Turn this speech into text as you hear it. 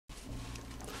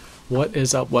What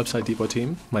is up, Website Depot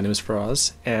team? My name is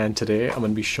Faraz, and today I'm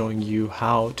going to be showing you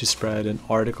how to spread an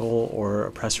article or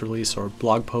a press release or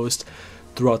blog post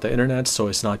throughout the internet so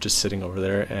it's not just sitting over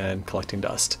there and collecting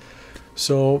dust.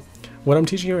 So what I'm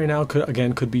teaching you right now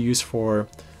could be used for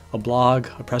a blog,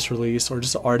 a press release, or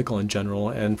just an article in general.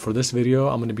 And for this video,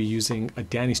 I'm going to be using a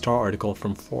Danny Starr article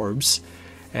from Forbes.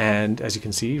 And as you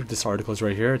can see, this article is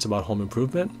right here. It's about home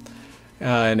improvement.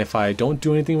 And if I don't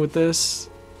do anything with this,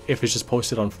 if it's just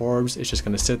posted on Forbes, it's just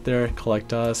going to sit there, collect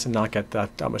dust, and not get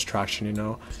that much traction, you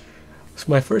know. So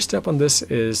my first step on this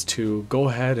is to go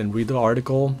ahead and read the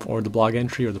article or the blog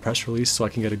entry or the press release so I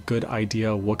can get a good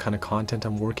idea of what kind of content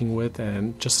I'm working with,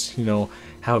 and just, you know,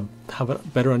 have a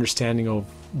better understanding of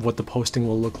what the posting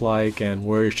will look like and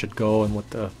where it should go and what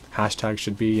the hashtag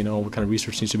should be, you know, what kind of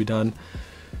research needs to be done.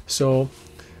 So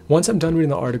once I'm done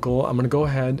reading the article, I'm going to go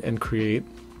ahead and create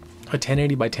a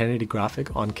 1080 by 1080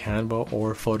 graphic on Canva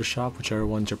or Photoshop, whichever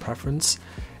one's your preference.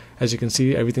 As you can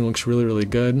see, everything looks really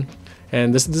good,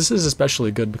 and this is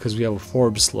especially good because we have a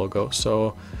Forbes logo.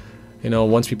 So, you know,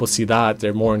 once people see that,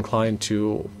 they're more inclined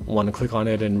to want to click on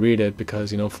it and read it because,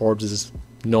 you know, Forbes is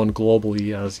known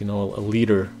globally as, you know, a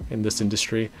leader in this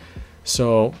industry.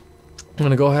 So I'm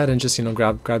gonna go ahead and just, you know,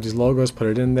 grab these logos, put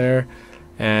it in there.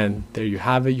 And there you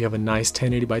have it. You have a nice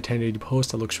 1080 by 1080 post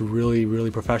that looks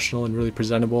really professional and really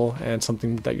presentable, and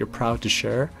something that you're proud to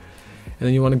share. And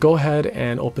then you want to go ahead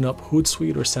and open up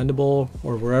Hootsuite or Sendable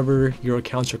or wherever your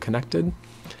accounts are connected,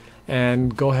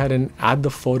 and go ahead and add the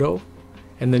photo.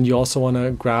 And then you also want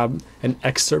to grab an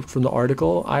excerpt from the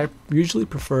article. I usually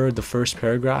prefer the first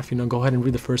paragraph. You know, go ahead and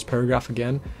read the first paragraph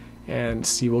again and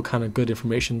see what kind of good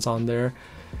information's on there,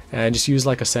 and just use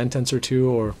like a sentence or two,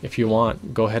 or if you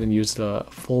want, go ahead and use the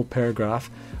full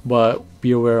paragraph. But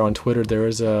be aware, on Twitter there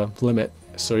is a limit,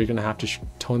 so you're gonna have to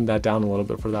tone that down a little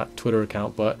bit for that Twitter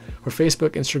account. But for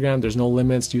Facebook, Instagram, there's no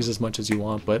limits. Use as much as you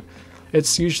want, but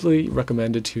it's usually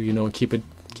recommended to, you know, keep it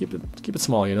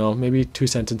small, you know, maybe 2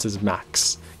 sentences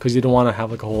max, because you don't want to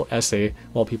have like a whole essay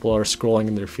while people are scrolling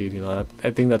in their feed. You know,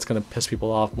 I think that's gonna piss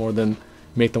people off more than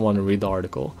make them want to read the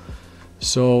article.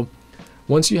 So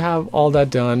once you have all that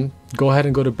done, go ahead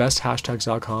and go to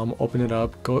besthashtags.com, open it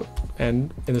up, go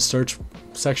and in the search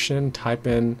section type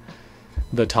in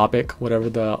the topic, whatever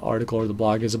the article or the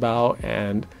blog is about,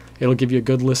 and it'll give you a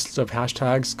good list of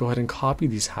hashtags. Go ahead and copy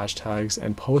these hashtags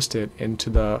and post it into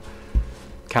the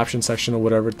caption section or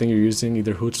whatever thing you're using,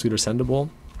 either Hootsuite or Sendable.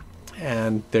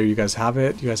 And there you guys have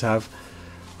it. You guys have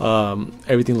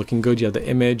everything looking good. You have the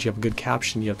image, you have a good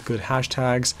caption, you have the good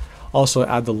hashtags. Also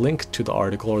add the link to the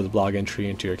article or the blog entry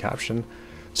into your caption.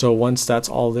 So once that's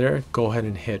all there, go ahead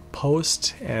and hit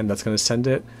post, and that's going to send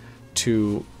it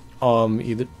to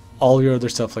either all your other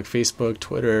stuff like Facebook,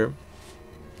 Twitter,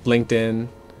 LinkedIn,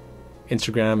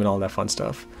 Instagram, and all that fun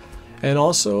stuff. And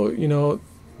also, you know,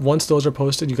 once those are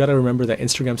posted, you got to remember that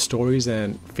Instagram stories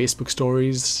and Facebook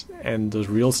stories and those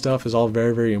real stuff is all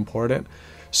very important.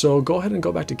 So go ahead and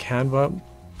go back to Canva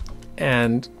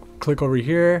and click over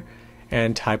here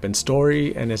and type in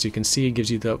story, and as you can see, it gives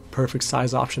you the perfect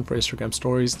size option for Instagram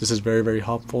stories. This is very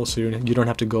helpful, so you don't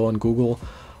have to go on Google,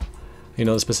 you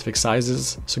know, the specific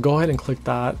sizes. So go ahead and click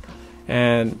that,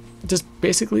 and just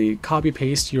basically copy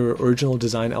paste your original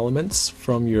design elements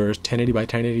from your 1080 by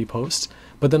 1080 post,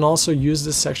 but then also use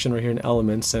this section right here in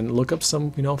elements and look up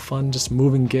some, you know, fun just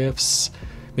moving GIFs,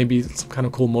 maybe some kind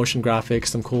of cool motion graphics,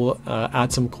 some cool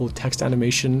add some cool text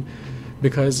animation,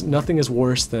 because nothing is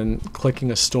worse than clicking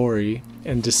a story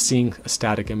and just seeing a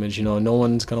static image. You know, no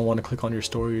one's gonna want to click on your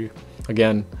story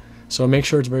again. So make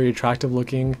sure it's very attractive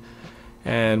looking.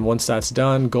 And once that's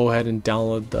done, go ahead and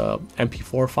download the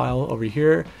MP4 file over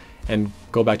here and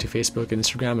go back to Facebook and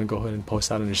Instagram and go ahead and post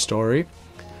that on your story.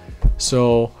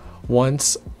 So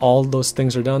once all those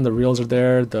things are done, the reels are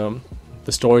there, the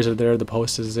stories are there, the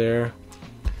post is there,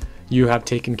 you have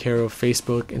taken care of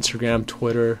Facebook, Instagram,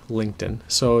 Twitter, LinkedIn.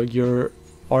 So your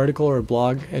article or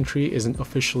blog entry isn't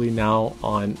officially now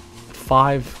on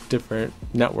 5 different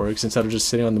networks instead of just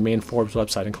sitting on the main Forbes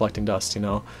website and collecting dust, you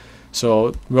know.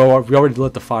 So we already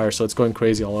lit the fire, so it's going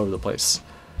crazy all over the place.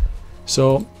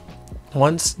 So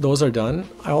once those are done,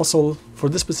 I also, for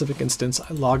this specific instance,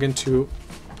 I log into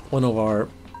one of our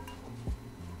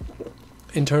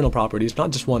internal properties, not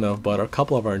just one of, but a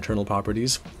couple of our internal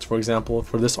properties. For example,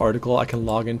 for this article, I can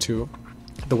log into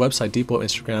the Website Depot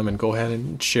Instagram and go ahead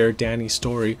and share Danny's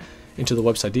story into the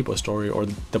Website Depot story, or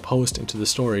the post into the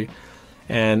story.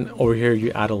 And over here,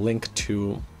 you add a link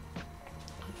to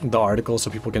the article so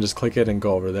people can just click it and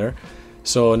go over there.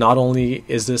 So not only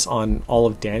is this on all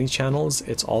of Danny's channels,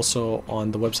 it's also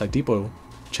on the Website Depot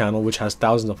channel, which has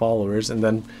thousands of followers. And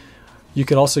then You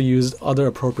can also use other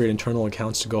appropriate internal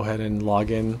accounts to go ahead and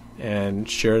log in and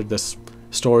share this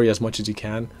story as much as you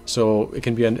can, so it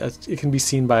can be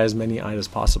seen by as many eyes as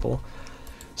possible.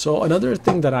 So another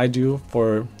thing that I do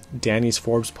for Danny's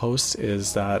Forbes posts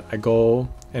is that I go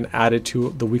and add it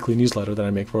to the weekly newsletter that I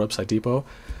make for Website Depot.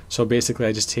 So basically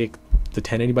I just take the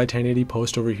 1080 by 1080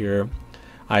 post over here,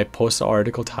 I post the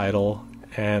article title,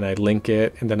 and I link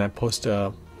it, and then I post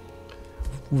the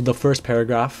first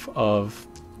paragraph of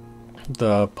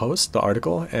the post, the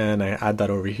article, and I add that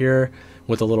over here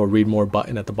with a little read more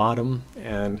button at the bottom.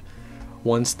 And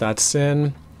once that's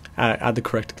in, I add the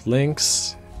correct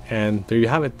links, and there you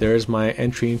have it. There's my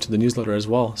entry into the newsletter as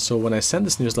well. So when I send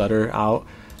this newsletter out,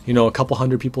 you know, a couple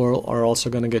hundred people are also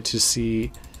going to get to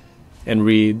see and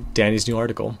read Danny's new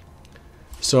article.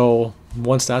 So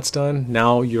once that's done,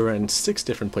 now you're in 6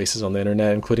 different places on the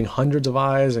internet, including hundreds of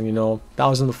eyes, and you know,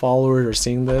 thousands of followers are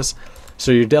seeing this.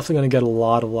 So you're definitely going to get a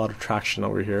lot of traction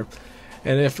over here.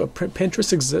 And if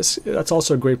Pinterest exists, that's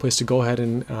also a great place to go ahead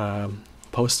and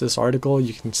post this article.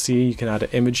 You can see, you can add an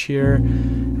image here,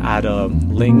 add a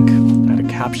link, add a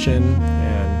caption,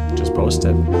 and just post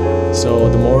it. So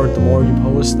the more you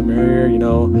post, the merrier, you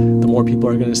know, the more people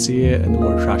are going to see it and the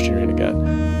more traction you're going to get.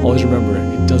 Always remember,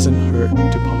 it doesn't hurt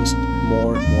to post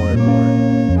more and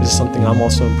more. This is something I'm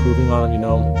also improving on, you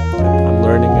know. I'm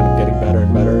learning and I'm getting better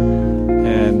and better.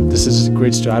 And this is a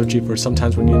great strategy for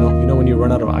sometimes when when you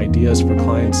run out of ideas for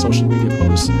clients' social media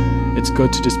posts. It's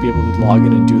good to just be able to log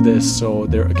in and do this, so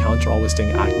their accounts are always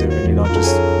staying active and you're not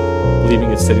just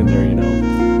leaving it sitting there, you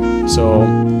know. So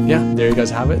yeah, there you guys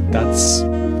have it. That's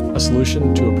a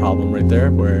solution to a problem right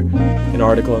there, where an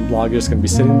article and blog is going to be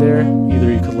sitting there.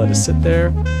 Either you could let it sit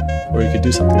there, or you could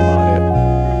do something about it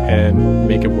and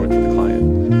make it work for the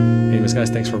client. Anyways guys,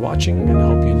 thanks for watching, and I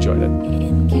hope you enjoyed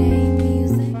it.